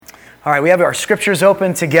All right, we have our scriptures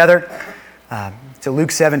open together to Luke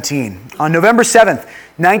 17. On November 7th,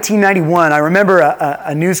 1991, I remember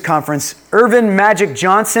a news conference. Earvin Magic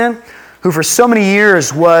Johnson, who for so many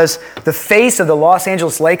years was the face of the Los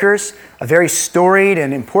Angeles Lakers, a very storied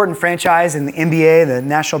and important franchise in the NBA, the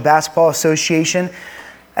National Basketball Association,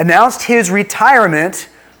 announced his retirement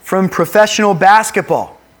from professional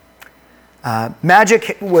basketball.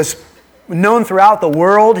 Magic was known throughout the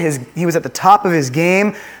world. He was at the top of his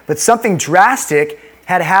game, but something drastic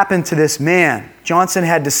had happened to this man. Johnson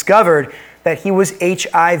had discovered that he was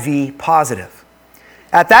HIV positive.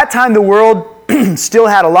 At that time, the world still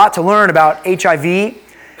had a lot to learn about HIV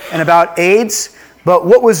and about AIDS, but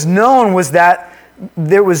what was known was that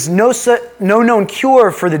there was no known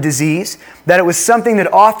cure for the disease, that it was something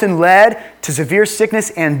that often led to severe sickness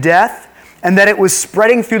and death, and that it was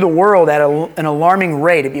spreading through the world at an alarming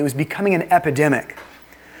rate. It was becoming an epidemic.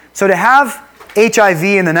 So to have HIV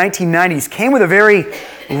in the 1990s came with a very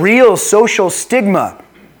real social stigma.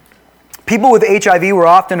 People with HIV were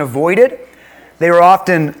often avoided. They were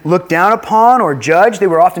often looked down upon or judged. They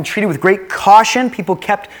were often treated with great caution. People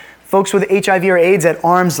kept folks with HIV or AIDS at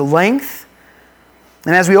arm's length.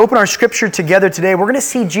 And as we open our scripture together today, we're going to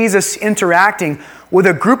see Jesus interacting with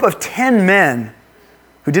a group of 10 men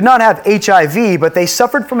who did not have HIV, but they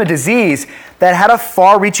suffered from a disease that had a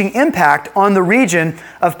far-reaching impact on the region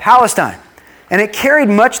of Palestine. And it carried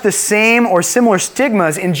much the same or similar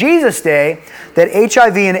stigmas in Jesus' day that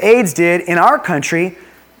HIV and AIDS did in our country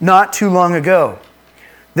not too long ago.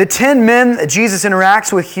 The 10 men that Jesus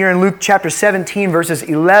interacts with here in Luke chapter 17, verses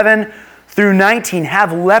 11 through 19,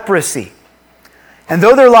 have leprosy. And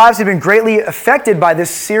though their lives have been greatly affected by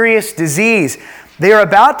this serious disease, they are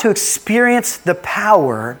about to experience the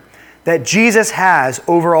power that Jesus has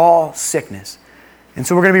over all sickness. And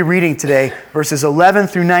so we're going to be reading today verses 11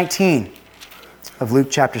 through 19 of Luke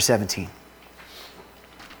chapter 17.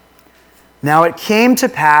 Now it came to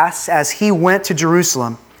pass as he went to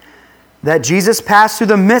Jerusalem that Jesus passed through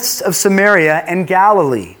the midst of Samaria and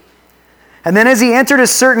Galilee. And then as he entered a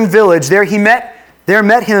certain village, there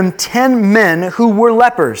met him 10 men who were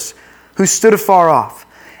lepers, who stood afar off.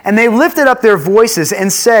 And they lifted up their voices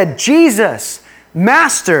and said, Jesus,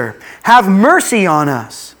 Master, have mercy on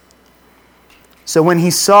us. So when he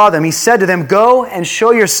saw them, he said to them, Go and show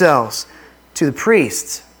yourselves to the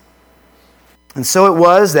priests. And so it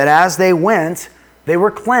was that as they went, they were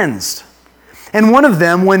cleansed. And one of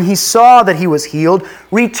them, when he saw that he was healed,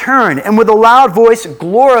 returned and with a loud voice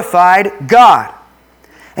glorified God.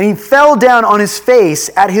 And he fell down on his face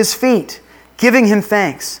at his feet, giving him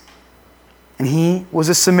thanks. And he was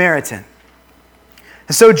a Samaritan.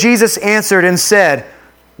 And so Jesus answered and said,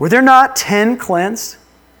 Were there not 10 cleansed?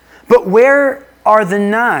 But where are the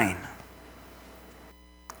 9?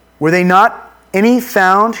 Were they not any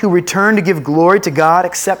found who returned to give glory to God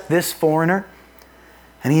except this foreigner?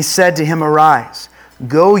 And he said to him, Arise,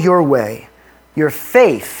 go your way. Your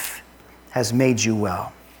faith has made you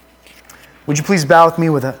well. Would you please bow with me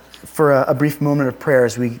for a brief moment of prayer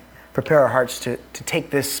as we prepare our hearts to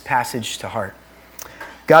take this passage to heart.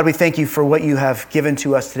 God, we thank you for what you have given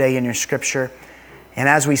to us today in your scripture. And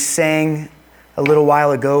as we sang a little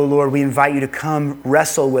while ago, Lord, we invite you to come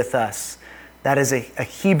wrestle with us. That is a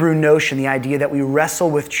Hebrew notion, the idea that we wrestle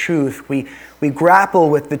with truth. We grapple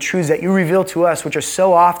with the truths that you reveal to us, which are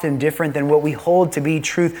so often different than what we hold to be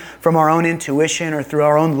truth from our own intuition or through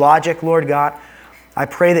our own logic, Lord God. I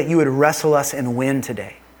pray that you would wrestle us and win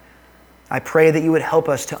today. I pray that you would help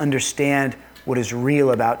us to understand what is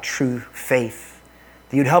real about true faith.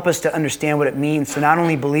 That you'd help us to understand what it means to not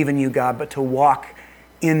only believe in you, God, but to walk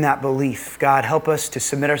in that belief. God, help us to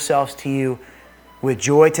submit ourselves to you with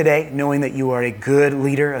joy today, knowing that you are a good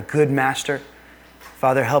leader, a good master.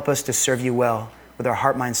 Father, help us to serve you well with our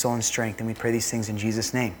heart, mind, soul, and strength. And we pray these things in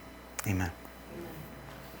Jesus' name. Amen.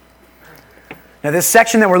 Now, this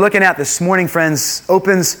section that we're looking at this morning, friends,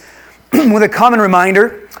 opens with a common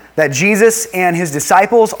reminder that Jesus and his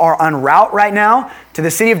disciples are en route right now to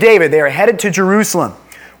the city of David. They are headed to Jerusalem.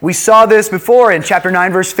 We saw this before in chapter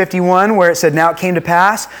 9, verse 51, where it said, Now it came to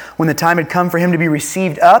pass, when the time had come for him to be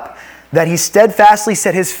received up, that he steadfastly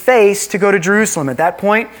set his face to go to Jerusalem. At that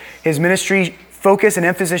point, his ministry focus and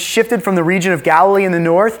emphasis shifted from the region of Galilee in the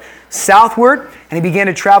north southward, and he began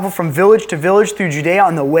to travel from village to village through Judea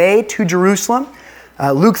on the way to Jerusalem.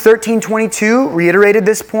 Luke 13:22 reiterated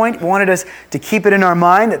this point, wanted us to keep it in our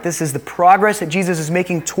mind that this is the progress that Jesus is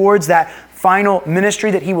making towards that final ministry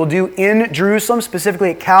that he will do in Jerusalem, specifically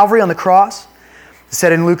at Calvary on the cross. It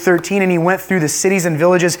said in Luke 13, and he went through the cities and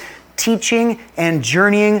villages, teaching and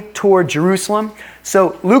journeying toward Jerusalem.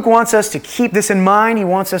 So Luke wants us to keep this in mind. He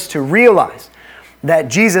wants us to realize that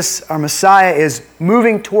Jesus, our Messiah, is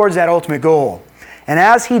moving towards that ultimate goal. And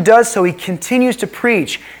as he does so, he continues to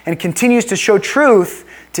preach and continues to show truth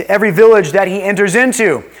to every village that he enters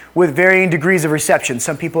into with varying degrees of reception.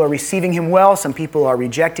 Some people are receiving him well, some people are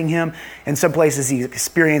rejecting him. In some places he's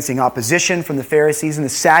experiencing opposition from the Pharisees and the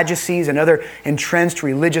Sadducees and other entrenched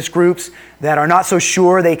religious groups that are not so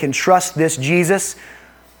sure they can trust this Jesus.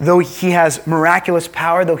 Though he has miraculous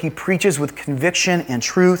power, though he preaches with conviction and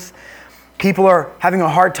truth, people are having a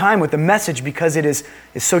hard time with the message because it is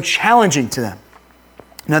so challenging to them.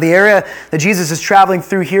 Now, the area that Jesus is traveling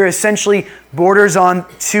through here essentially borders on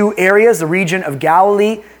two areas, the region of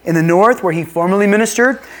Galilee in the north, where he formerly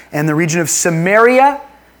ministered, and the region of Samaria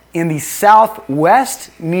in the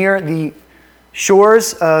southwest, near the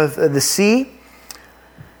shores of the sea.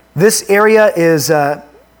 This area is, it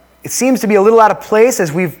seems to be a little out of place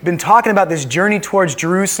as we've been talking about this journey towards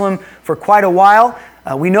Jerusalem for quite a while.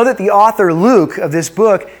 We know that the author, Luke, of this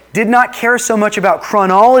book did not care so much about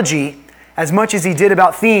chronology as much as he did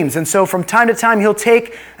about themes. And so from time to time, he'll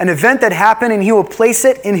take an event that happened and he will place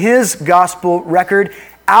it in his gospel record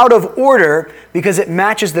out of order because it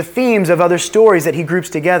matches the themes of other stories that he groups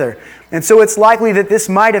together. And so it's likely that this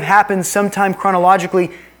might have happened sometime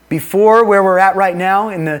chronologically before where we're at right now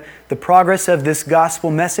in the progress of this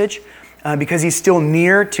gospel message, because he's still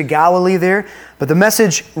near to Galilee there. But the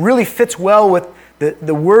message really fits well with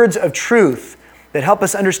the words of truth that help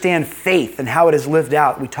us understand faith and how it is lived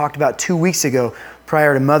out. We talked about 2 weeks ago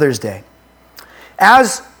prior to Mother's Day.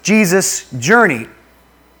 As Jesus journeyed,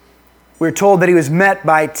 we're told that he was met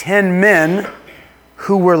by 10 men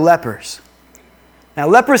who were lepers. Now,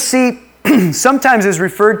 leprosy sometimes is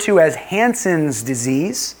referred to as Hansen's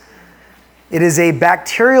disease. It is a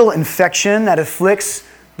bacterial infection that afflicts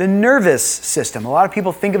the nervous system. A lot of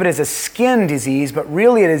people think of it as a skin disease, but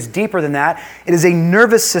really it is deeper than that. It is a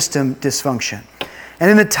nervous system dysfunction. And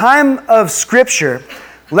in the time of Scripture,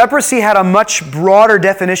 leprosy had a much broader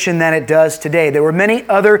definition than it does today. There were many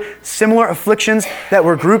other similar afflictions that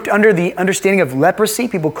were grouped under the understanding of leprosy.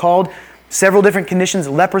 People called several different conditions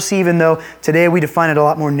leprosy, even though today we define it a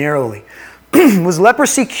lot more narrowly. Was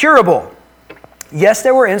leprosy curable? Yes,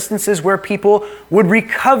 there were instances where people would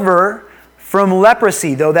recover from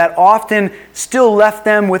leprosy, though that often still left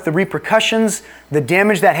them with the repercussions, the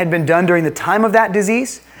damage that had been done during the time of that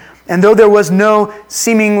disease. And though there was no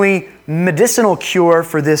seemingly medicinal cure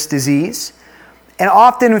for this disease, and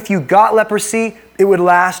often if you got leprosy, it would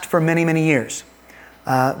last for many, many years.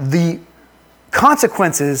 The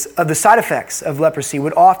consequences of the side effects of leprosy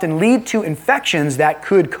would often lead to infections that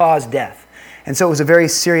could cause death. And so it was a very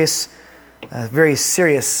serious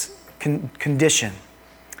condition.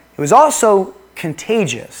 It was also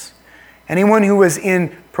contagious. Anyone who was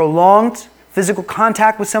in prolonged physical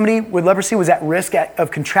contact with somebody with leprosy was at risk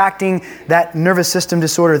of contracting that nervous system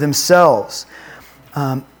disorder themselves.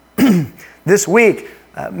 This week,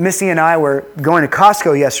 Missy and I were going to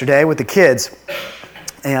Costco yesterday with the kids,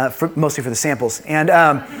 mostly for the samples. And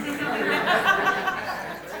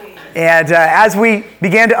as we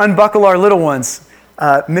began to unbuckle our little ones,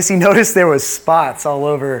 Missy noticed there was spots all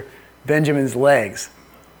over Benjamin's legs.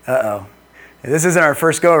 Uh-oh. This isn't our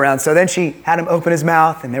first go-around. So then she had him open his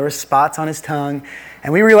mouth, and there were spots on his tongue.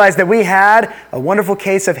 And we realized that we had a wonderful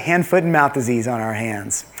case of hand, foot, and mouth disease on our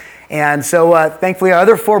hands. And so thankfully our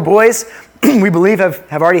other 4 boys, we believe,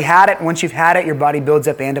 have already had it. Once you've had it, your body builds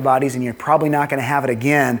up antibodies, and you're probably not going to have it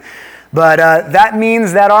again. But that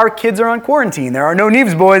means that our kids are on quarantine. There are no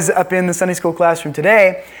Neves boys up in the Sunday school classroom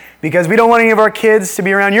today, because we don't want any of our kids to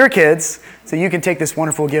be around your kids, so you can take this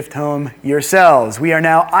wonderful gift home yourselves. We are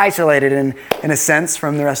now isolated in a sense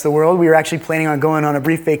from the rest of the world. We were actually planning on going on a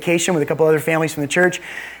brief vacation with a couple other families from the church,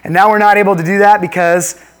 and now we're not able to do that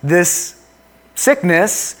because this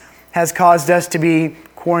sickness has caused us to be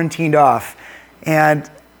quarantined off.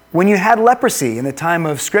 And when you had leprosy in the time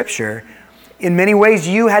of Scripture, in many ways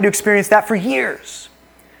you had to experience that for years.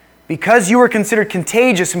 Because you were considered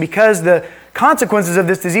contagious and because the consequences of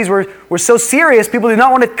this disease were so serious, people did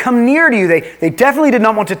not want to come near to you. They definitely did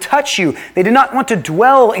not want to touch you. They did not want to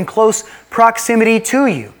dwell in close proximity to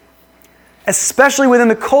you, especially within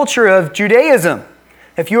the culture of Judaism.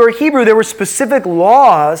 If you were a Hebrew, there were specific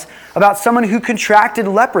laws about someone who contracted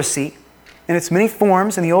leprosy in its many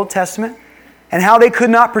forms in the Old Testament and how they could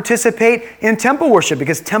not participate in temple worship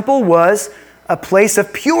because temple was a place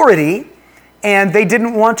of purity and they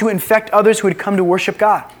didn't want to infect others who had come to worship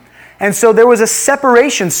God. And so there was a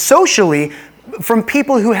separation socially from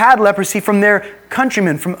people who had leprosy from their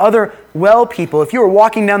countrymen, from other well people. If you were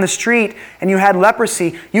walking down the street and you had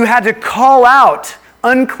leprosy, you had to call out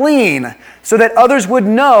unclean, so that others would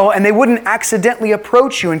know and they wouldn't accidentally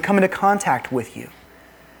approach you and come into contact with you.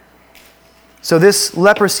 So this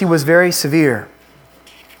leprosy was very severe.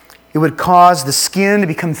 It would cause the skin to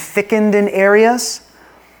become thickened in areas.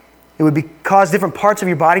 It would cause different parts of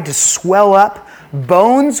your body to swell up.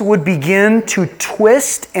 Bones would begin to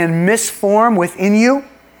twist and misform within you.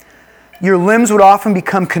 Your limbs would often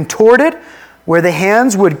become contorted, where the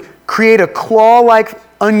hands would create a claw-like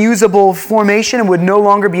unusable formation and would no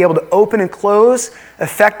longer be able to open and close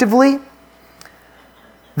effectively.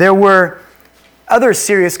 There were other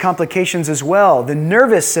serious complications as well. The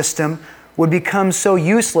nervous system would become so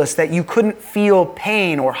useless that you couldn't feel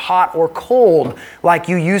pain or hot or cold like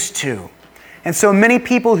you used to. And so many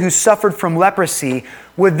people who suffered from leprosy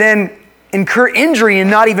would then incur injury and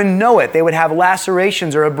not even know it. They would have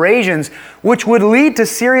lacerations or abrasions, which would lead to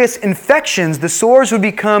serious infections. The sores would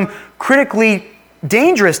become critically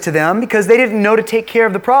dangerous to them because they didn't know to take care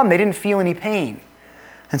of the problem. They didn't feel any pain.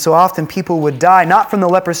 And so often people would die, not from the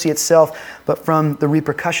leprosy itself, but from the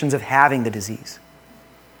repercussions of having the disease.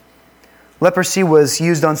 Leprosy was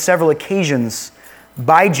used on several occasions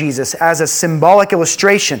by Jesus as a symbolic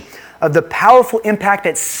illustration of the powerful impact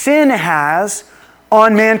that sin has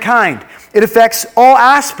on mankind. It affects all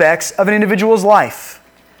aspects of an individual's life.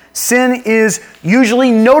 Sin is usually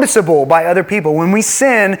noticeable by other people. When we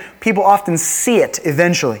sin, people often see it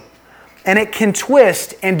eventually. And it can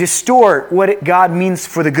twist and distort what God means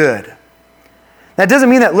for the good. That doesn't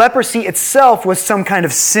mean that leprosy itself was some kind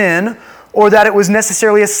of sin, or that it was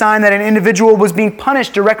necessarily a sign that an individual was being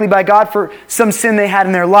punished directly by God for some sin they had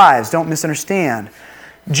in their lives. Don't misunderstand.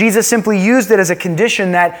 Jesus simply used it as a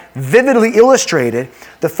condition that vividly illustrated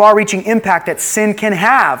the far-reaching impact that sin can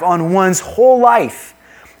have on one's whole life,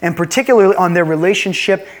 and particularly on their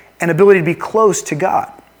relationship and ability to be close to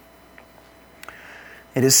God.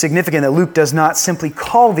 It is significant that Luke does not simply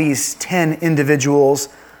call these 10 individuals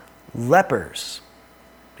lepers.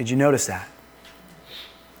 Did you notice that?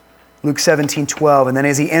 Luke 17:12, and then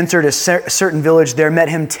as he entered a certain village, there met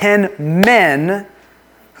him 10 men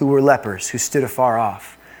who were lepers, who stood afar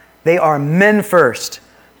off. They are men first,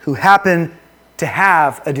 who happen to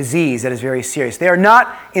have a disease that is very serious. They are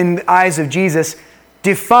not, in the eyes of Jesus,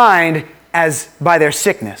 defined as by their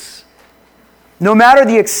sickness. No matter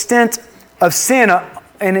the extent of sin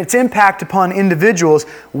and its impact upon individuals,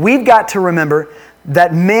 we've got to remember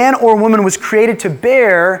that man or woman was created to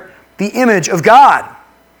bear the image of God.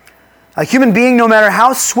 A human being, no matter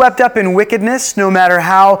how swept up in wickedness, no matter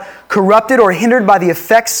how corrupted or hindered by the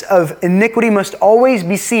effects of iniquity, must always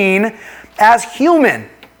be seen as human,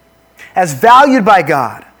 as valued by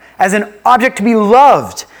God, as an object to be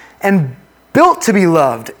loved and built to be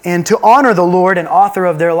loved and to honor the Lord and author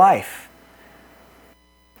of their life.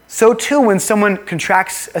 So too, when someone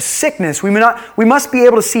contracts a sickness, we must be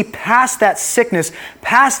able to see past that sickness,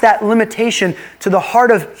 past that limitation, to the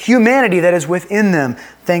heart of humanity that is within them,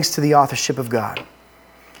 thanks to the authorship of God.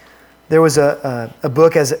 There was a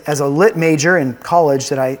book as a lit major in college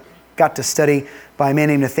that I got to study by a man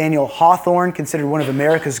named Nathaniel Hawthorne, considered one of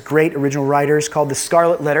America's great original writers, called The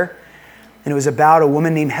Scarlet Letter. And it was about a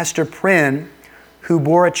woman named Hester Prynne who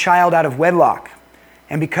bore a child out of wedlock.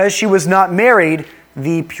 And because she was not married,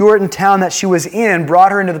 the Puritan town that she was in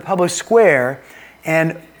brought her into the public square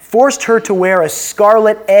and forced her to wear a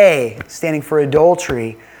scarlet A, standing for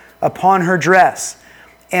adultery, upon her dress.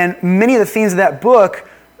 And many of the themes of that book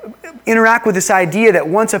interact with this idea that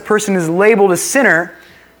once a person is labeled a sinner,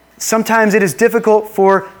 sometimes it is difficult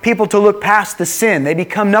for people to look past the sin. They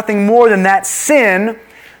become nothing more than that sin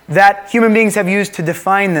that human beings have used to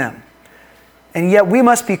define them. And yet we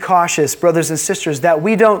must be cautious, brothers and sisters, that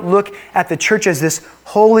we don't look at the church as this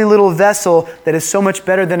holy little vessel that is so much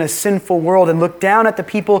better than a sinful world, and look down at the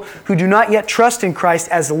people who do not yet trust in Christ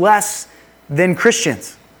as less than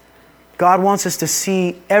Christians. God wants us to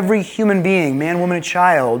see every human being, man, woman, and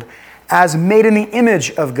child, as made in the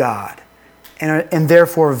image of God, and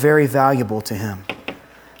therefore very valuable to Him.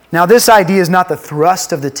 Now, this idea is not the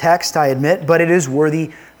thrust of the text, I admit, but it is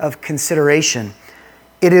worthy of consideration.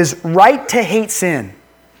 It is right to hate sin.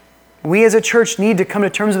 We as a church need to come to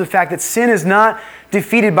terms with the fact that sin is not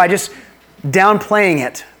defeated by just downplaying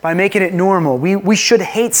it, by making it normal. We should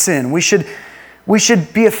hate sin. We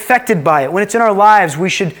should be affected by it. When it's in our lives, we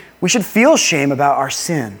should feel shame about our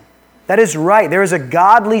sin. That is right. There is a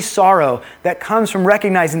godly sorrow that comes from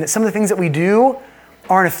recognizing that some of the things that we do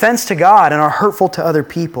are an offense to God and are hurtful to other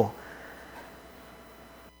people.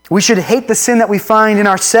 We should hate the sin that we find in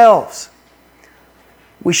ourselves.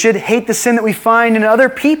 We should hate the sin that we find in other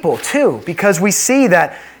people too, because we see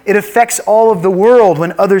that It affects all of the world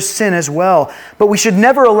when others sin as well. But we should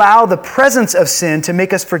never allow the presence of sin to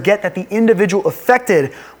make us forget that the individual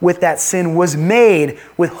affected with that sin was made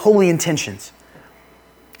with holy intentions.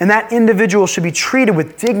 And that individual should be treated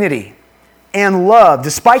with dignity and love,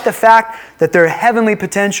 despite the fact that their heavenly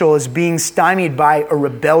potential is being stymied by a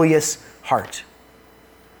rebellious heart.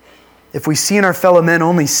 If we see in our fellow men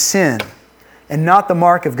only sin and not the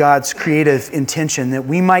mark of God's creative intention, that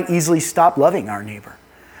we might easily stop loving our neighbor.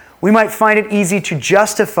 We might find it easy to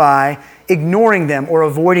justify ignoring them or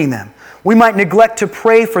avoiding them. We might neglect to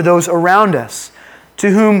pray for those around us,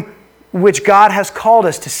 to whom which God has called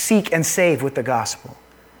us to seek and save with the gospel.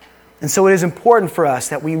 And so it is important for us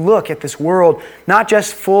that we look at this world not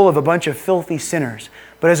just full of a bunch of filthy sinners,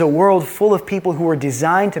 but as a world full of people who are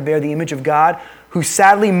designed to bear the image of God, who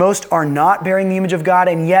sadly most are not bearing the image of God,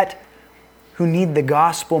 and yet who need the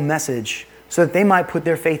gospel message so that they might put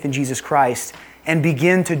their faith in Jesus Christ and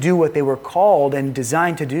begin to do what they were called and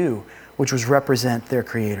designed to do, which was represent their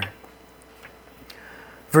Creator.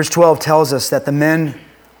 Verse 12 tells us that the men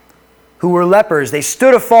who were lepers, they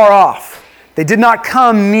stood afar off. They did not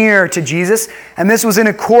come near to Jesus, and this was in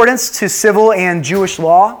accordance to civil and Jewish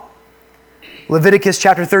law. Leviticus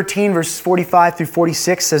chapter 13, verses 45 through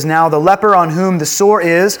 46 says, "Now the leper on whom the sore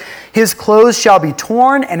is, his clothes shall be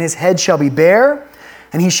torn, and his head shall be bare,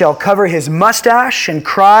 and he shall cover his mustache and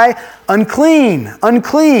cry, 'Unclean,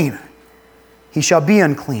 unclean!' He shall be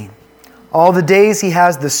unclean. All the days he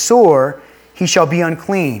has the sore, he shall be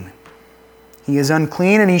unclean. He is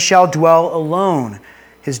unclean, and he shall dwell alone.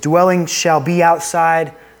 His dwelling shall be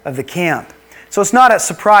outside of the camp." So it's not a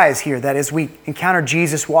surprise here that as we encounter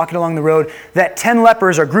Jesus walking along the road, that 10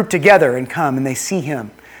 lepers are grouped together and come and they see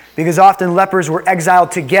him. Because often lepers were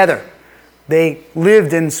exiled together. They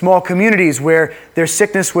lived in small communities where their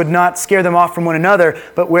sickness would not scare them off from one another,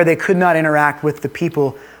 but where they could not interact with the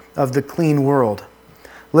people of the clean world.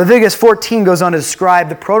 Leviticus 14 goes on to describe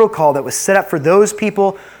the protocol that was set up for those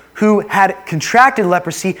people who had contracted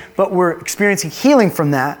leprosy but were experiencing healing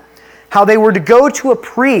from that. How they were to go to a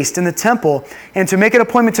priest in the temple and to make an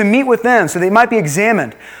appointment to meet with them so they might be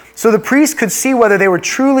examined. So the priest could see whether they were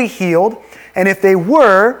truly healed, and if they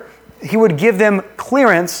were, he would give them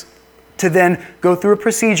clearance to then go through a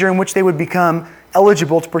procedure in which they would become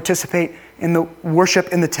eligible to participate in the worship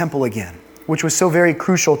in the temple again, which was so very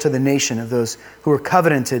crucial to the nation of those who were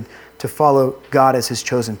covenanted to follow God as his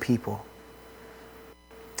chosen people.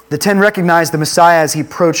 The 10 recognized the Messiah as he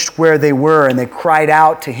approached where they were, and they cried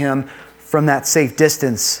out to him from that safe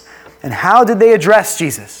distance. And how did they address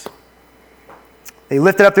Jesus? They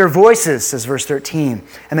lifted up their voices, says verse 13,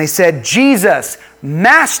 and they said, "Jesus,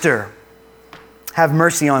 Master, have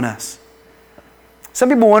mercy on us." Some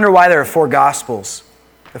people wonder why there are 4 Gospels.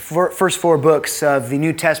 The first 4 books of the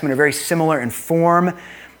New Testament are very similar in form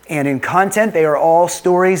and in content. They are all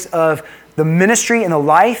stories of the ministry and the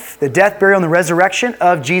life, the death, burial, and the resurrection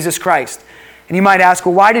of Jesus Christ. And you might ask,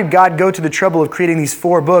 well, why did God go to the trouble of creating these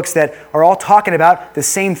 4 books that are all talking about the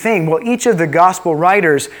same thing? Well, each of the gospel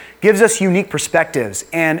writers gives us unique perspectives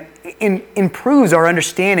and improves our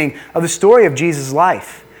understanding of the story of Jesus'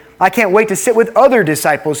 life. I can't wait to sit with other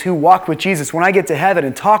disciples who walked with Jesus when I get to heaven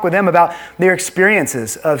and talk with them about their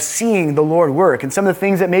experiences of seeing the Lord work and some of the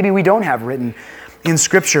things that maybe we don't have written in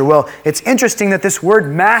Scripture. Well, it's interesting that this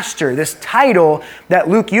word master, this title that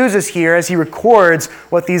Luke uses here as he records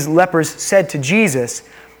what these lepers said to Jesus,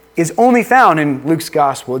 is only found in Luke's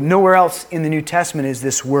gospel. Nowhere else in the New Testament is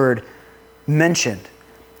this word mentioned.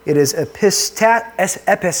 It is epistata.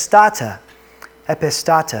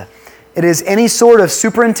 It is any sort of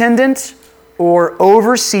superintendent or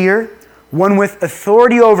overseer, one with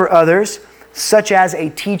authority over others, such as a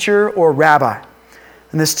teacher or rabbi.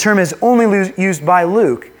 And this term is only used by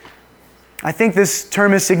Luke. I think this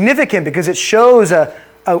term is significant because it shows a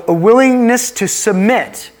willingness to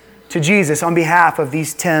submit to Jesus on behalf of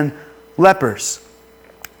these 10 lepers.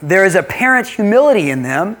 There is apparent humility in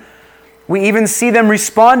them. We even see them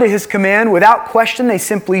respond to his command without question. They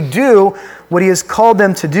simply do what he has called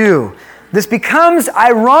them to do. This becomes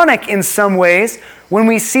ironic in some ways when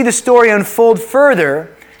we see the story unfold further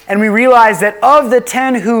and we realize that of the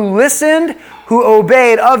 10 who listened, who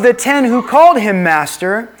obeyed, of the 10 who called him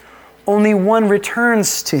master, only one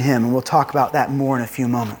returns to him. And we'll talk about that more in a few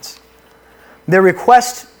moments. Their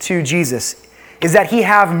request to Jesus is that he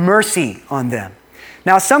have mercy on them.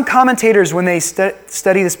 Now, some commentators, when they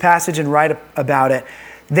study this passage and write about it,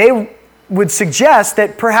 they would suggest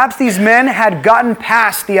that perhaps these men had gotten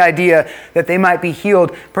past the idea that they might be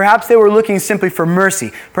healed. Perhaps they were looking simply for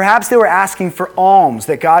mercy. Perhaps they were asking for alms,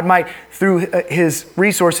 that God might, through his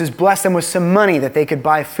resources, bless them with some money that they could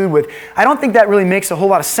buy food with. I don't think that really makes a whole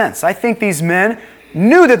lot of sense. I think these men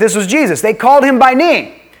knew that this was Jesus. They called him by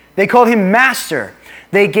name. They called him Master.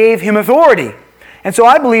 They gave him authority. And so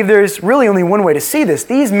I believe there's really only one way to see this.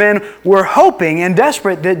 These men were hoping and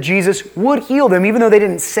desperate that Jesus would heal them, even though they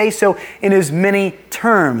didn't say so in as many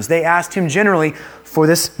terms. They asked him generally for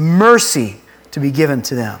this mercy to be given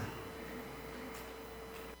to them.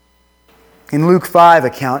 In Luke 5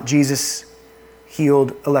 account, Jesus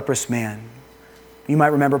healed a leprous man. You might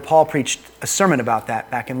remember Paul preached a sermon about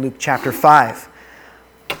that back in Luke chapter 5.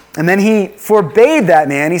 And then he forbade that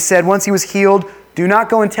man. He said once he was healed, do not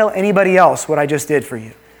go and tell anybody else what I just did for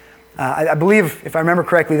you. I believe, if I remember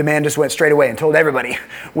correctly, the man just went straight away and told everybody,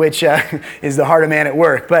 which is the heart of man at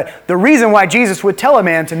work. But the reason why Jesus would tell a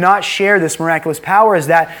man to not share this miraculous power is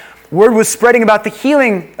that word was spreading about the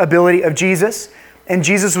healing ability of Jesus, and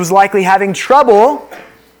Jesus was likely having trouble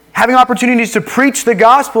having opportunities to preach the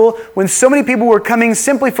gospel when so many people were coming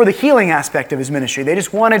simply for the healing aspect of his ministry. They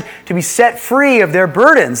just wanted to be set free of their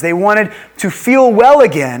burdens. They wanted to feel well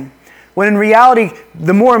again. When in reality,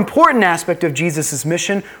 the more important aspect of Jesus'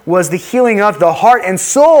 mission was the healing of the heart and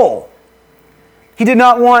soul. He did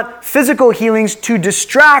not want physical healings to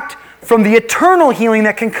distract from the eternal healing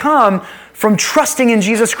that can come from trusting in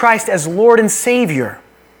Jesus Christ as Lord and Savior.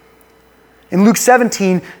 In Luke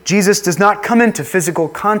 17, Jesus does not come into physical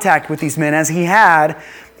contact with these men as he had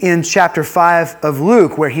in chapter 5 of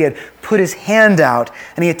Luke, where he had put his hand out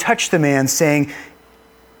and he had touched the man, saying,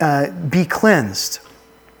 be cleansed.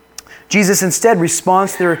 Jesus instead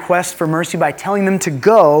responds to the request for mercy by telling them to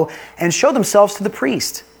go and show themselves to the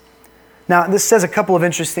priest. Now, this says a couple of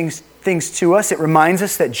interesting things to us. It reminds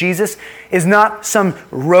us that Jesus is not some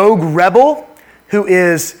rogue rebel who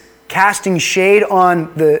is casting shade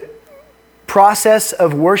on the process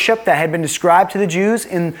of worship that had been described to the Jews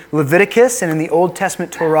in Leviticus and in the Old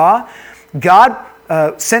Testament Torah. God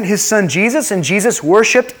sent his son Jesus, and Jesus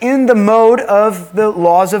worshiped in the mode of the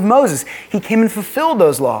laws of Moses. He came and fulfilled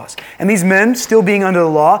those laws. And these men, still being under the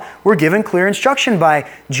law, were given clear instruction by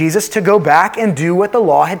Jesus to go back and do what the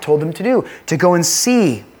law had told them to do, to go and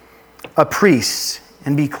see a priest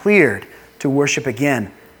and be cleared to worship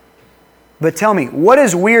again. But tell me, what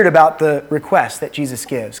is weird about the request that Jesus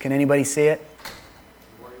gives? Can anybody see it?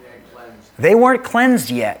 They weren't cleansed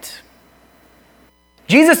yet.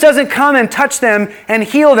 Jesus doesn't come and touch them and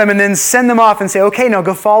heal them and then send them off and say, okay, now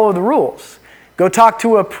go follow the rules. Go talk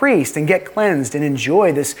to a priest and get cleansed and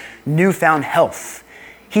enjoy this newfound health.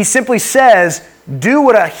 He simply says, do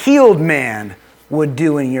what a healed man would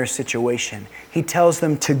do in your situation. He tells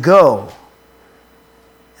them to go,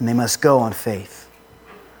 and they must go on faith.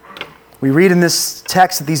 We read in this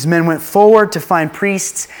text that these men went forward to find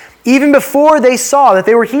priests even before they saw that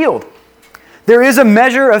they were healed. There is a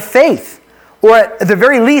measure of faith, or at the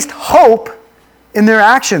very least, hope in their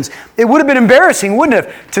actions. It would have been embarrassing, wouldn't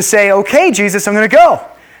it, to say, okay, Jesus, I'm going to go.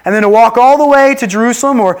 And then to walk all the way to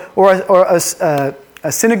Jerusalem or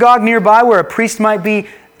a synagogue nearby where a priest might be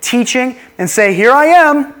teaching and say, here I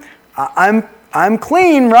am, I'm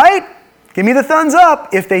clean, right? Give me the thumbs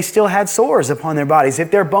up. If they still had sores upon their bodies,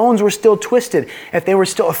 if their bones were still twisted, if they were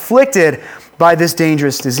still afflicted by this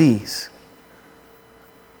dangerous disease.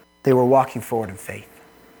 They were walking forward in faith.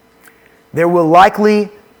 There will likely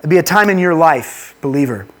be a time in your life,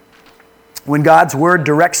 believer, when God's word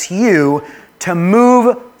directs you to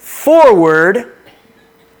move forward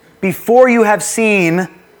before you have seen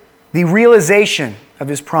the realization of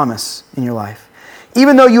his promise in your life.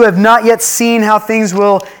 Even though you have not yet seen how things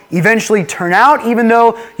will eventually turn out, even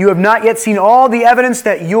though you have not yet seen all the evidence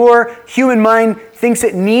that your human mind thinks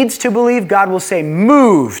it needs to believe, God will say,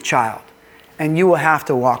 move, child, and you will have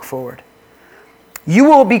to walk forward. You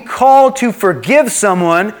will be called to forgive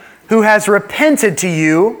someone who has repented to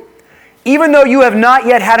you, even though you have not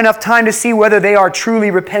yet had enough time to see whether they are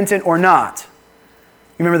truly repentant or not.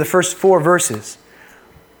 You remember the first 4 verses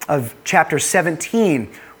of chapter 17,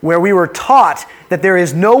 where we were taught that there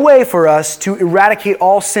is no way for us to eradicate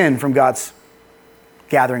all sin from God's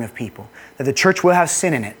gathering of people, that the church will have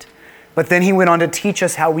sin in it. But then he went on to teach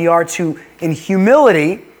us how we are to, in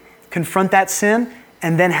humility, confront that sin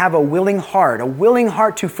and then have a willing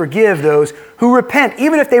heart to forgive those who repent,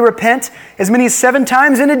 even if they repent as many as 7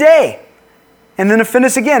 times in a day, and then offend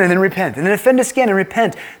us again, and then repent, and then offend us again and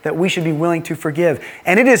repent, that we should be willing to forgive.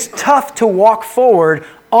 And it is tough to walk forward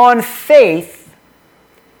on faith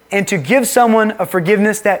and to give someone a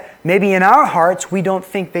forgiveness that maybe in our hearts we don't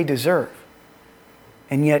think they deserve.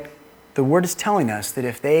 And yet the Word is telling us that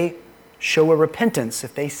if they show a repentance,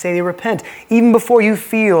 if they say they repent, even before you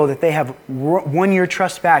feel that they have won your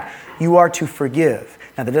trust back, you are to forgive.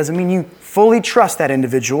 Now, that doesn't mean you fully trust that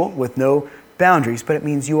individual with no boundaries, but it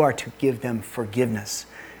means you are to give them forgiveness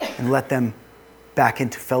and let them back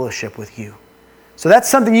into fellowship with you. So that's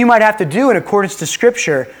something you might have to do in accordance to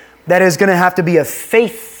Scripture. That is going to have to be a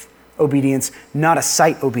faith obedience, not a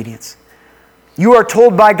sight obedience. You are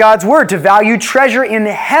told by God's Word to value treasure in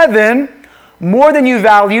heaven more than you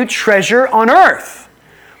value treasure on earth.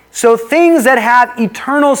 So things that have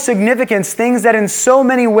eternal significance, things that in so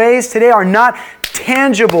many ways today are not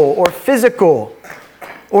tangible or physical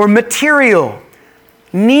or material,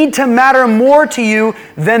 need to matter more to you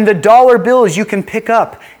than the dollar bills you can pick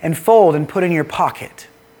up and fold and put in your pocket.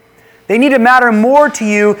 They need to matter more to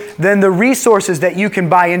you than the resources that you can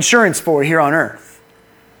buy insurance for here on earth.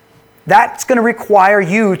 That's going to require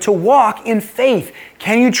you to walk in faith.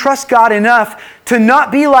 Can you trust God enough to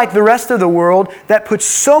not be like the rest of the world that puts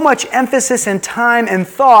so much emphasis and time and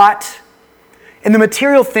thought in the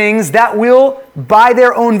material things that will, by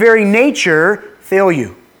their own very nature, fail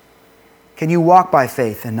you? Can you walk by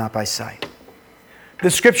faith and not by sight? The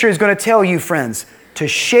Scripture is going to tell you, friends, to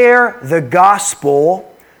share the gospel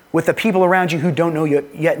with the people around you who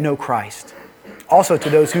don't yet know Christ. Also to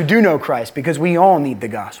those who do know Christ, because we all need the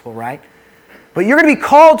gospel, right? But you're going to be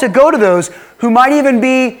called to go to those who might even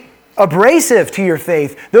be abrasive to your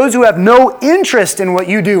faith, those who have no interest in what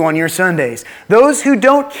you do on your Sundays, those who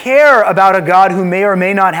don't care about a God who may or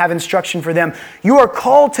may not have instruction for them. You are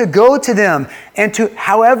called to go to them and to,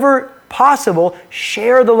 however possible,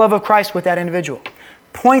 share the love of Christ with that individual.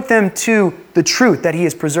 Point them to the truth that He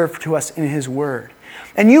has preserved to us in His Word.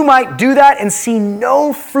 And you might do that and see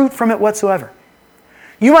no fruit from it whatsoever.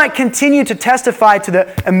 You might continue to testify to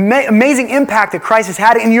the amazing impact that Christ has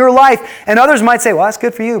had in your life, and others might say, well, that's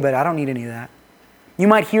good for you, but I don't need any of that. You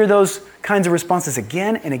might hear those kinds of responses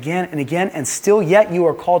again and again and again, and still yet you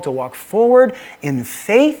are called to walk forward in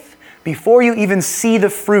faith before you even see the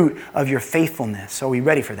fruit of your faithfulness. Are we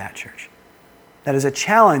ready for that, church? That is a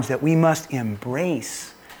challenge that we must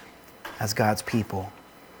embrace as God's people.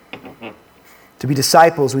 To be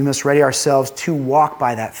disciples, we must ready ourselves to walk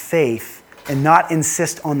by that faith and not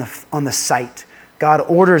insist on the sight. God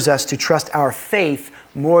orders us to trust our faith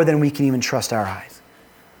more than we can even trust our eyes.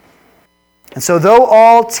 And so though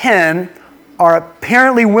all 10 are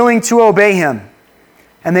apparently willing to obey Him,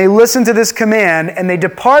 and they listen to this command, and they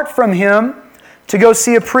depart from Him to go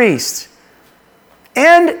see a priest,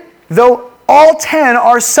 and though all 10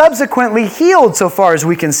 are subsequently healed so far as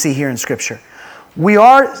we can see here in Scripture, we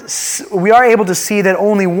are able to see that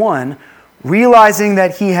only one, realizing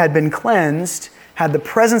that he had been cleansed, had the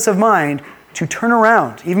presence of mind to turn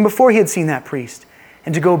around, even before he had seen that priest,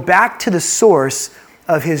 and to go back to the source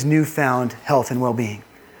of his newfound health and well-being.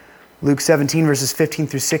 Luke 17, verses 15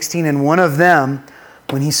 through 16, and one of them,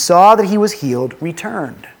 when he saw that he was healed,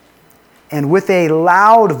 returned, and with a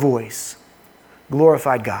loud voice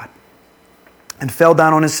glorified God, and fell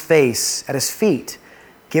down on his face at his feet,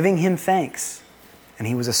 giving Him thanks. And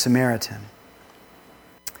he was a Samaritan.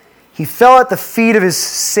 He fell at the feet of his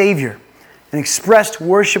Savior and expressed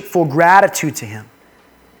worshipful gratitude to Him.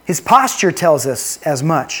 His posture tells us as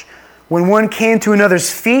much. When one came to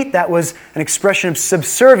another's feet, that was an expression of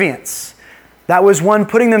subservience. That was one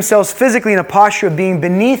putting themselves physically in a posture of being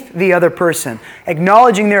beneath the other person,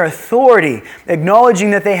 acknowledging their authority, acknowledging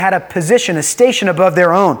that they had a position, a station above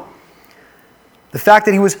their own. The fact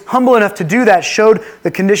that he was humble enough to do that showed the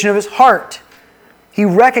condition of his heart. He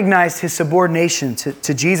recognized his subordination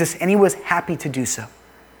to Jesus, and he was happy to do so.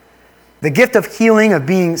 The gift of healing, of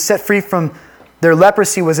being set free from their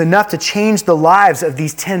leprosy, was enough to change the lives of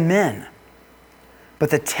these 10 men. But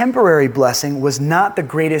the temporary blessing was not the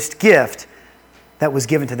greatest gift that was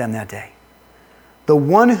given to them that day. The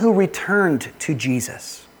one who returned to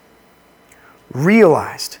Jesus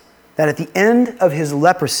realized that at the end of his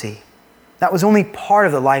leprosy, that was only part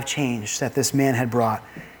of the life change that this man had brought.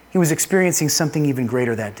 He was experiencing something even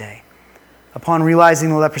greater that day. Upon realizing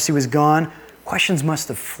the leprosy was gone, questions must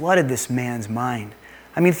have flooded this man's mind.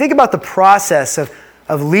 I mean, think about the process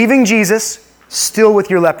of leaving Jesus still with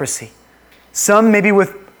your leprosy. Some maybe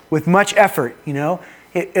with much effort, you know.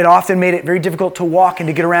 It often made it very difficult to walk and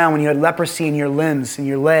to get around when you had leprosy in your limbs and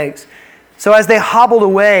your legs. So as they hobbled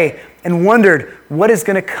away and wondered, what is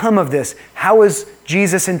going to come of this? How is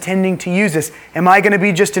Jesus intending to use this? Am I going to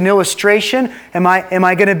be just an illustration? Am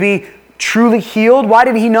I going to be truly healed? Why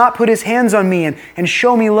did He not put His hands on me and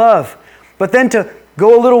show me love? But then to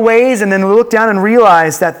go a little ways and then look down and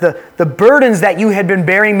realize that the burdens that you had been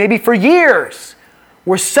bearing maybe for years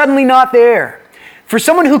were suddenly not there. For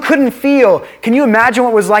someone who couldn't feel, can you imagine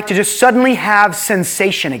what it was like to just suddenly have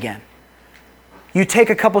sensation again? You take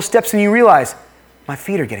a couple steps and you realize, my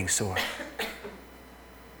feet are getting sore.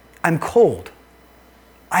 I'm cold.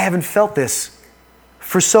 I haven't felt this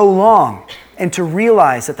for so long. And to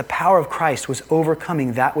realize that the power of Christ was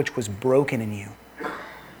overcoming that which was broken in you.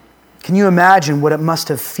 Can you imagine what it must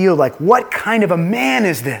have felt like? What kind of a man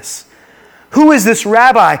is this? Who is this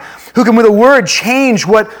rabbi who can with a word change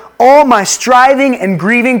what all my striving and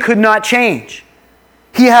grieving could not change?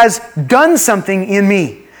 He has done something in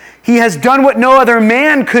me. He has done what no other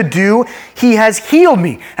man could do. He has healed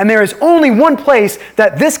me. And there is only one place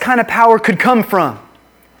that this kind of power could come from.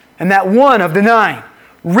 And that one of the 9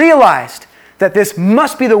 realized that this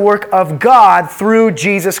must be the work of God through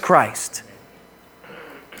Jesus Christ.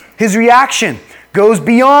 His reaction goes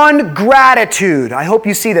beyond gratitude. I hope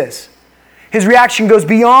you see this. His reaction goes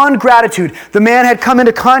beyond gratitude. The man had come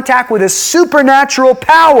into contact with a supernatural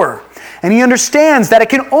power, and he understands that it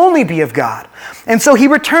can only be of God. And so he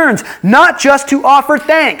returns, not just to offer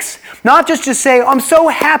thanks, not just to say, I'm so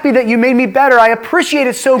happy that you made me better. I appreciate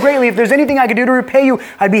it so greatly. If there's anything I could do to repay you,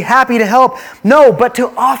 I'd be happy to help. No, but to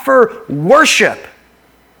offer worship.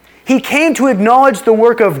 He came to acknowledge the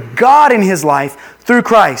work of God in his life through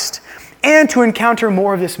Christ, and to encounter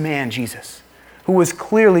more of this man, Jesus, who was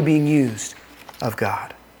clearly being used of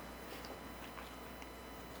God.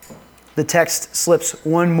 The text slips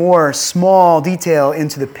one more small detail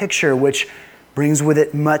into the picture, which brings with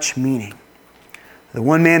it much meaning. The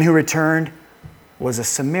one man who returned was a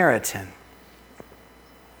Samaritan.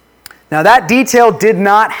 Now, that detail did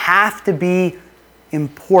not have to be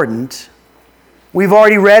important. We've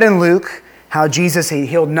already read in Luke how Jesus had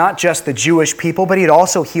healed not just the Jewish people, but he had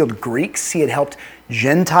also healed Greeks. He had helped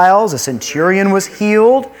Gentiles. A centurion was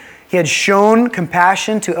healed. He had shown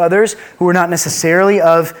compassion to others who were not necessarily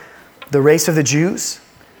of the race of the Jews.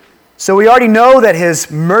 So we already know that his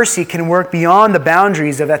mercy can work beyond the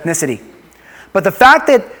boundaries of ethnicity. But the fact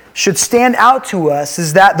that should stand out to us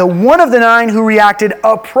is that the one of the 9 who reacted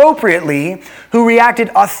appropriately, who reacted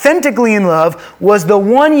authentically in love, was the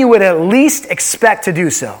one you would at least expect to do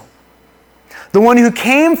so. The one who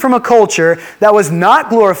came from a culture that was not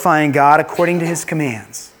glorifying God according to his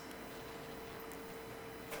commands.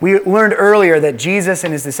 We learned earlier that Jesus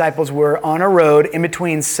and his disciples were on a road in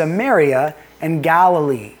between Samaria and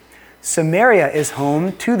Galilee. Samaria is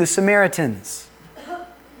home to the Samaritans.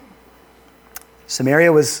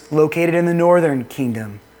 Samaria was located in the northern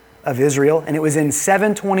kingdom of Israel, and it was in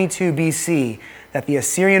 722 BC that the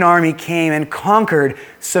Assyrian army came and conquered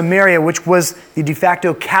Samaria, which was the de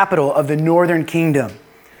facto capital of the northern kingdom.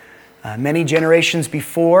 Many generations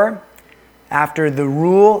before, after the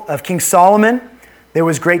rule of King Solomon, there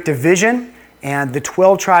was great division, and the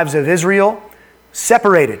 12 tribes of Israel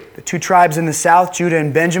separated. The 2 tribes in the south, Judah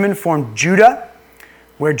and Benjamin, formed Judah,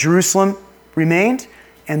 where Jerusalem remained,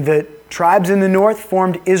 and the tribes in the north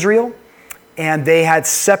formed Israel, and they had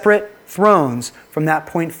separate thrones from that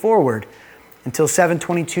point forward until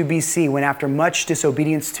 722 BC, when after much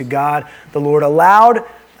disobedience to God, the Lord allowed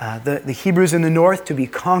the Hebrews in the north to be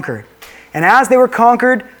conquered. And as they were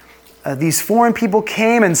conquered, these foreign people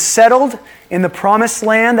came and settled in the promised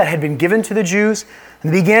land that had been given to the Jews,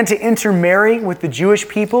 and they began to intermarry with the Jewish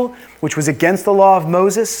people, which was against the law of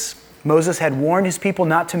Moses. Moses had warned his people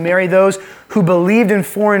not to marry those who believed in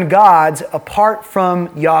foreign gods apart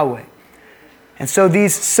from Yahweh. And so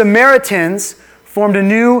these Samaritans formed a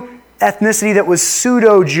new ethnicity that was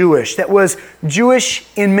pseudo-Jewish, that was Jewish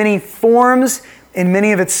in many forms, in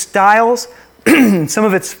many of its styles, some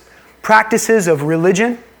of its practices of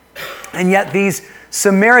religion. And yet these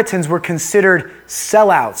Samaritans were considered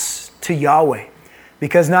sellouts to Yahweh,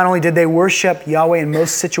 because not only did they worship Yahweh in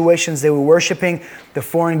most situations, they were worshiping the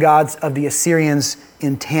foreign gods of the Assyrians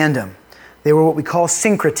in tandem. They were what we call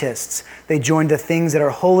syncretists. They joined the things that are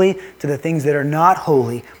holy to the things that are not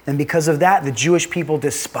holy. And because of that, the Jewish people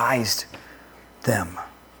despised them.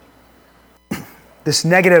 This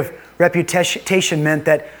negative reputation meant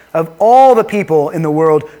that of all the people in the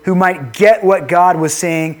world who might get what God was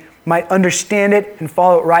saying, might understand it and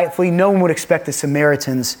follow it rightfully, no one would expect the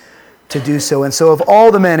Samaritans to do so. And so of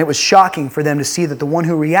all the men, it was shocking for them to see that the one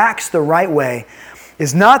who reacts the right way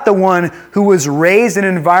is not the one who was raised in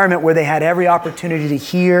an environment where they had every opportunity to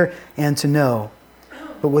hear and to know,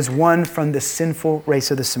 but was one from the sinful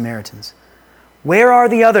race of the Samaritans. Where are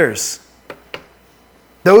the others?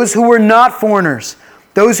 Those who were not foreigners,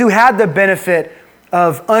 those who had the benefit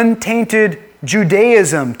of untainted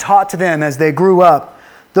Judaism taught to them as they grew up,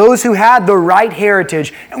 those who had the right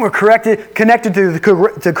heritage and were connected to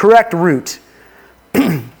the correct root.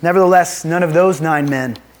 Nevertheless, none of those 9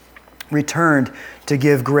 men returned to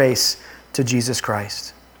give grace to Jesus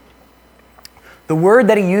Christ. The word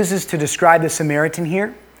that he uses to describe the Samaritan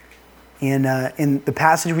here in the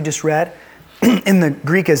passage we just read in the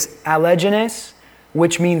Greek is alegenes,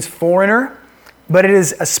 which means foreigner, but it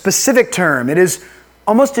is a specific term. It is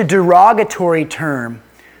almost a derogatory term.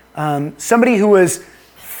 Somebody who was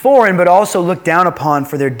foreign but also looked down upon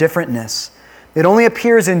for their differentness. It only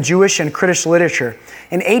appears in Jewish and Kurdish literature.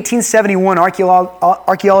 In 1871,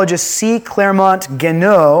 archaeologist C. Clermont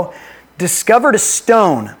Ganneau discovered a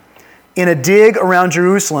stone in a dig around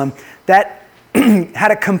Jerusalem that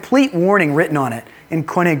had a complete warning written on it in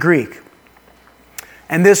Koine Greek.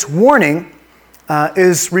 And this warning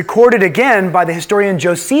is recorded again by the historian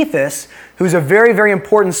Josephus, who's a very, very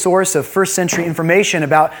important source of first century information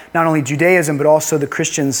about not only Judaism, but also the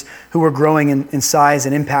Christians who were growing in size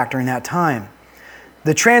and impact during that time.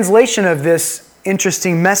 The translation of this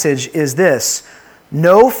interesting message is this: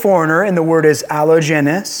 no foreigner, and the word is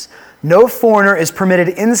allogenes, no foreigner is permitted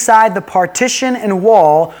inside the partition and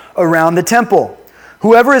wall around the temple.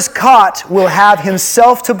 Whoever is caught will have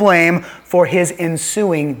himself to blame for his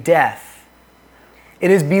ensuing death. It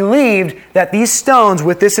is believed that these stones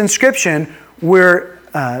with this inscription were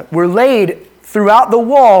laid throughout the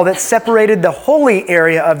wall that separated the holy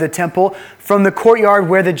area of the temple from the courtyard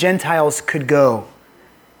where the Gentiles could go.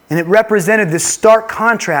 And it represented this stark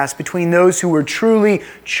contrast between those who were truly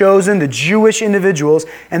chosen, the Jewish individuals,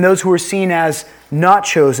 and those who were seen as not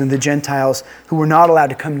chosen, the Gentiles, who were not allowed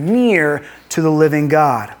to come near to the living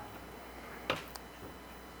God.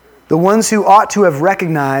 The ones who ought to have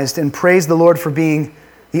recognized and praised the Lord for being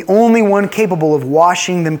the only one capable of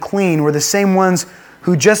washing them clean were the same ones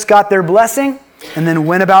who just got their blessing and then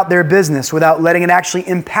went about their business without letting it actually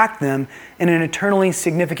impact them in an eternally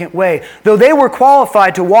significant way. Though they were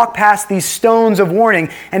qualified to walk past these stones of warning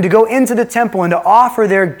and to go into the temple and to offer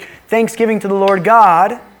their thanksgiving to the Lord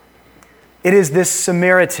God, it is this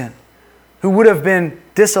Samaritan who would have been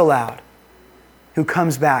disallowed who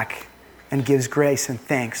comes back and gives grace and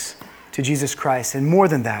thanks to Jesus Christ, and more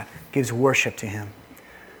than that, gives worship to Him.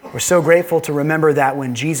 We're so grateful to remember that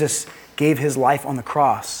when Jesus gave His life on the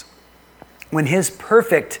cross, when His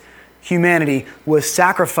perfect humanity was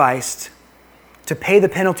sacrificed to pay the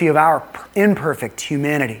penalty of our imperfect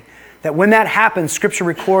humanity, that when that happened, Scripture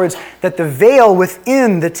records that the veil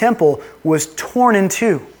within the temple was torn in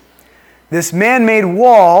two. This man-made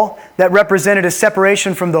wall that represented a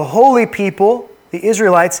separation from the holy people, the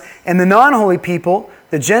Israelites, and the non-holy people,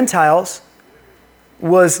 the Gentiles,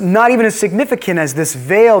 was not even as significant as this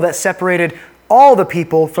veil that separated all the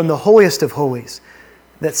people from the holiest of holies,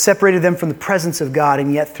 that separated them from the presence of God.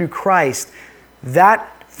 And yet through Christ,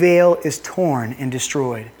 that veil is torn and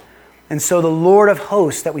destroyed. And so the Lord of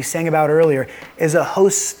hosts that we sang about earlier is a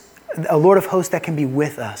Lord of hosts that can be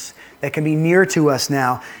with us, that can be near to us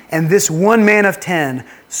now. And this one man of 10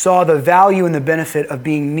 saw the value and the benefit of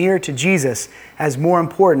being near to Jesus as more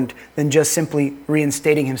important than just simply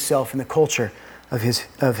reinstating himself in the culture of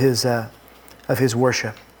his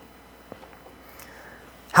worship.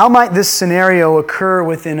 How might this scenario occur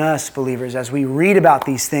within us, believers, as we read about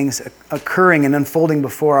these things occurring and unfolding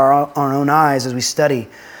before our own eyes as we study?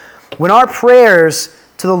 When our prayers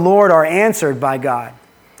to the Lord are answered by God,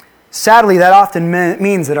 sadly, that often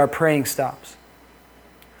means that our praying stops.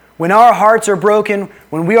 When our hearts are broken,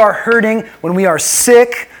 when we are hurting, when we are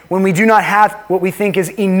sick, when we do not have what we think is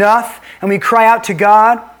enough, and we cry out to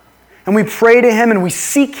God, and we pray to Him, and we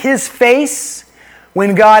seek His face,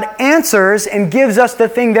 when God answers and gives us the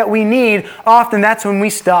thing that we need, often that's when we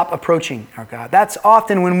stop approaching our God. That's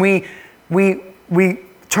often when we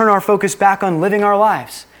turn our focus back on living our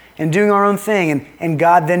lives and doing our own thing, and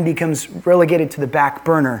God then becomes relegated to the back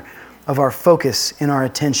burner of our focus and our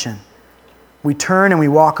attention. We turn and we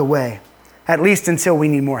walk away, at least until we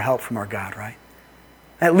need more help from our God, right?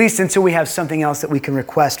 At least until we have something else that we can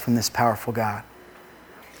request from this powerful God.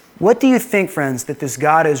 What do you think, friends, that this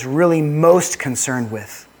God is really most concerned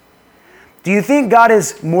with? Do you think God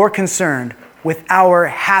is more concerned with our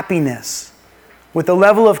happiness, with the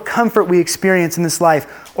level of comfort we experience in this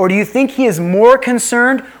life? Or do you think He is more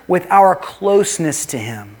concerned with our closeness to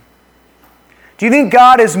Him? Do you think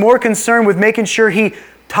God is more concerned with making sure He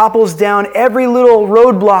topples down every little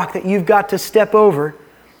roadblock that you've got to step over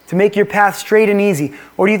to make your path straight and easy?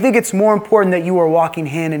 Or do you think it's more important that you are walking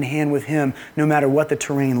hand in hand with Him no matter what the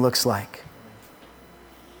terrain looks like?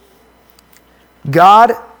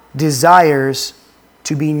 God desires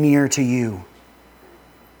to be near to you.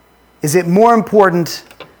 Is it more important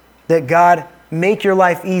that God make your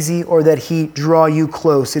life easy or that He draw you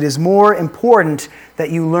close? It is more important that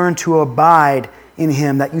you learn to abide in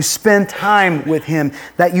Him, that you spend time with Him,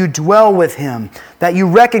 that you dwell with Him, that you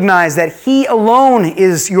recognize that He alone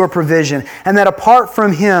is your provision, and that apart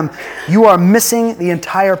from Him, you are missing the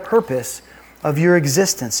entire purpose of your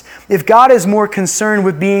existence. If God is more concerned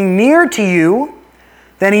with being near to you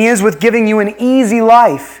than He is with giving you an easy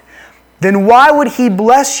life, then why would He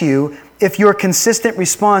bless you if your consistent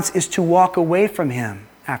response is to walk away from Him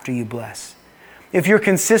after you bless? If your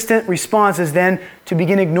consistent response is then to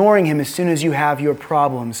begin ignoring Him as soon as you have your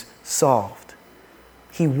problems solved?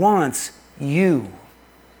 He wants you.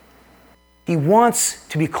 He wants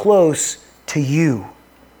to be close to you.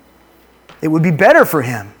 It would be better for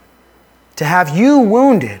Him to have you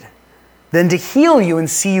wounded than to heal you and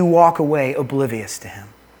see you walk away oblivious to Him.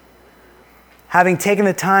 Having taken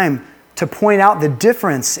the time to point out the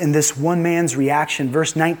difference in this one man's reaction,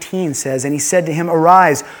 verse 19 says, "And He said to him,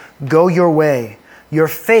 'Arise, go your way. Your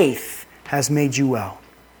faith has made you well.'"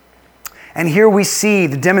 And here we see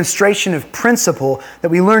the demonstration of principle that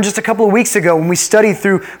we learned just a couple of weeks ago when we studied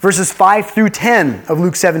through verses 5 through 10 of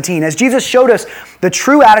Luke 17. As Jesus showed us the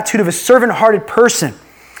true attitude of a servant-hearted person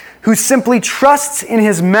who simply trusts in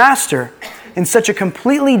his master in such a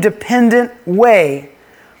completely dependent way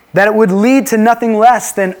that it would lead to nothing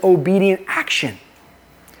less than obedient action.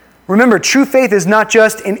 Remember, true faith is not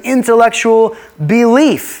just an intellectual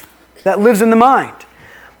belief that lives in the mind.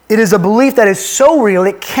 It is a belief that is so real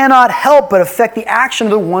it cannot help but affect the action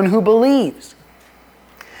of the one who believes.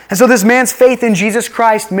 And so this man's faith in Jesus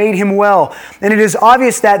Christ made him well. And it is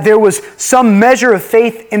obvious that there was some measure of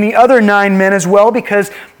faith in the other 9 men as well,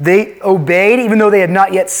 because they obeyed even though they had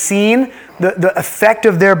not yet seen the effect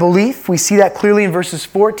of their belief. We see that clearly in verses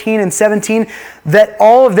 14 and 17, that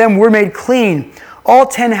all of them were made clean. All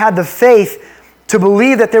 10 had the faith to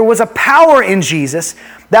believe that there was a power in Jesus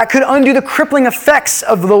that could undo the crippling effects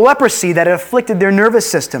of the leprosy that had afflicted their nervous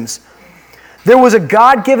systems. There was a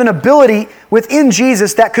God-given ability within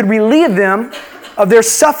Jesus that could relieve them of their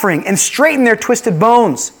suffering and straighten their twisted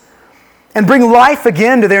bones and bring life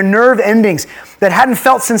again to their nerve endings that hadn't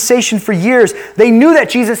felt sensation for years. They knew that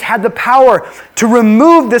Jesus had the power to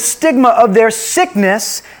remove the stigma of their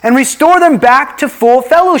sickness and restore them back to full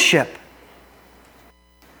fellowship.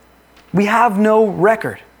 We have no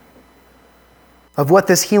record of what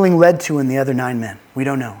this healing led to in the other 9 men. We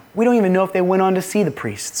don't know. We don't even know if they went on to see the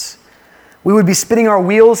priests. We would be spinning our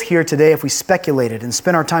wheels here today if we speculated and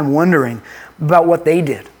spent our time wondering about what they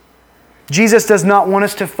did. Jesus does not want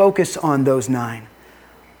us to focus on those 9.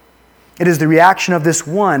 It is the reaction of this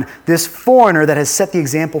one, this foreigner, that has set the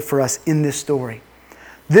example for us in this story.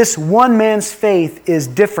 This one man's faith is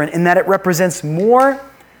different in that it represents more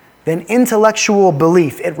than intellectual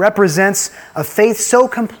belief. It represents a faith so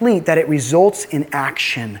complete that it results in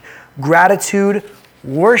action, gratitude,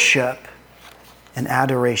 worship, and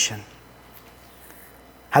adoration.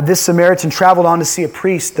 Had this Samaritan traveled on to see a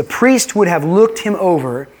priest, the priest would have looked him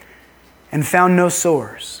over and found no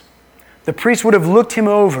sores. The priest would have looked him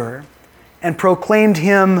over and proclaimed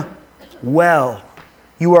him well.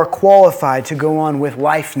 You are qualified to go on with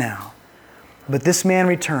life now. But this man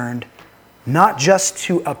returned not just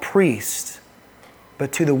to a priest,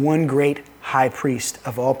 but to the one great high priest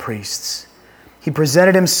of all priests. He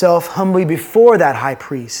presented himself humbly before that high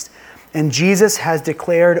priest, and Jesus has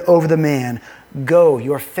declared over the man, "Go,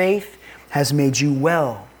 your faith has made you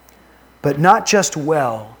well." But not just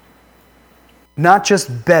well, not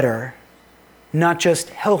just better, not just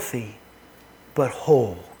healthy, but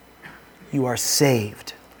whole. You are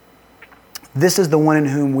saved. This is the one in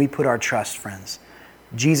whom we put our trust, friends.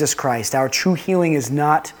 Jesus Christ. Our true healing is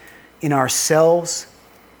not in ourselves.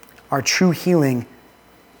 Our true healing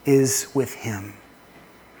is with Him.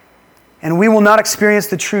 And we will not experience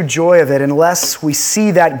the true joy of it unless we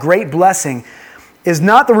see that great blessing is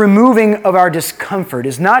not the removing of our discomfort,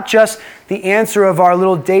 is not just the answer of our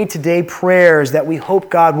little day-to-day prayers that we hope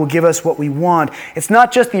God will give us what we want. It's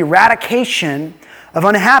not just the eradication of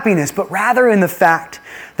unhappiness, but rather in the fact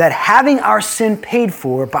that having our sin paid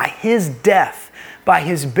for by His death, by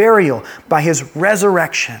His burial, by His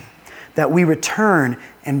resurrection, that we return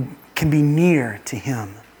and can be near to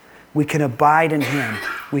Him. We can abide in Him.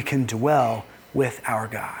 We can dwell with our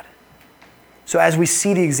God. So as we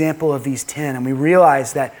see the example of these 10 and we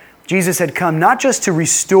realize that Jesus had come not just to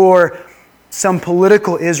restore some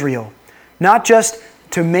political Israel, not just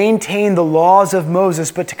to maintain the laws of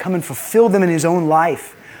Moses, but to come and fulfill them in His own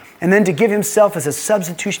life, and then to give Himself as a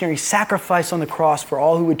substitutionary sacrifice on the cross for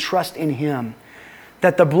all who would trust in Him,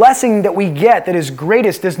 that the blessing that we get that is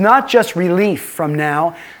greatest is not just relief from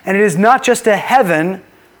now, and it is not just a heaven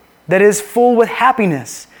that is full with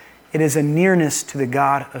happiness. It is a nearness to the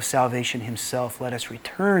God of salvation Himself. Let us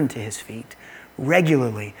return to His feet,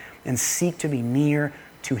 regularly and seek to be near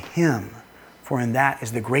to Him, for in that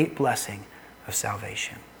is the great blessing of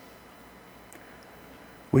salvation.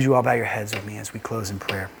 Would you all bow your heads with me as we close in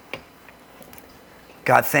prayer?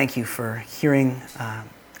 God, thank you for hearing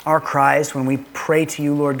our cries when we pray to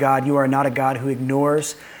you, Lord God. You are not a God who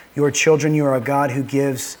ignores your children. You are a God who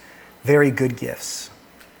gives very good gifts.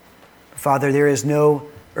 Father, there is no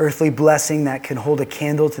earthly blessing that can hold a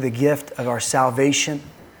candle to the gift of our salvation,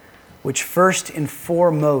 which first and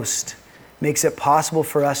foremost makes it possible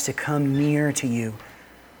for us to come near to you,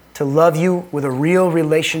 to love you with a real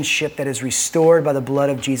relationship that is restored by the blood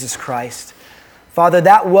of Jesus Christ. Father,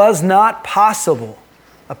 that was not possible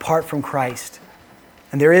apart from Christ.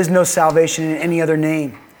 And there is no salvation in any other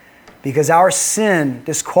name, because our sin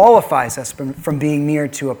disqualifies us from being near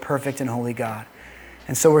to a perfect and holy God.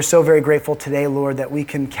 And so we're so very grateful today, Lord, that we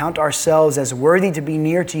can count ourselves as worthy to be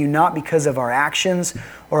near to you, not because of our actions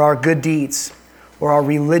or our good deeds or our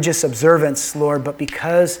religious observance, Lord, but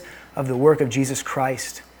because of the work of Jesus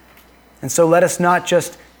Christ. And so let us not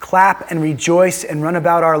just clap and rejoice and run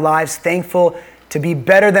about our lives thankful to be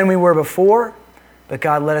better than we were before, but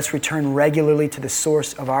God, let us return regularly to the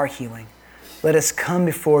source of our healing. Let us come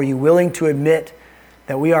before you willing to admit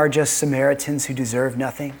that we are just Samaritans who deserve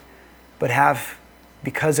nothing, but have,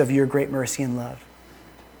 because of your great mercy and love,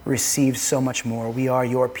 received so much more. We are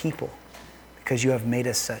your people because you have made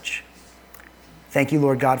us such. Thank you,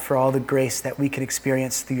 Lord God, for all the grace that we can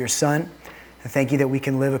experience through your Son. And thank you that we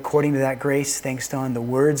can live according to that grace, thanks on the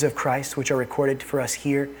words of Christ, which are recorded for us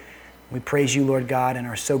here. We praise you, Lord God, and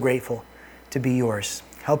are so grateful to be yours.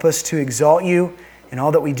 Help us to exalt you in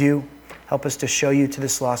all that we do. Help us to show you to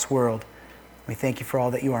this lost world. We thank you for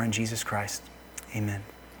all that you are in Jesus Christ. Amen.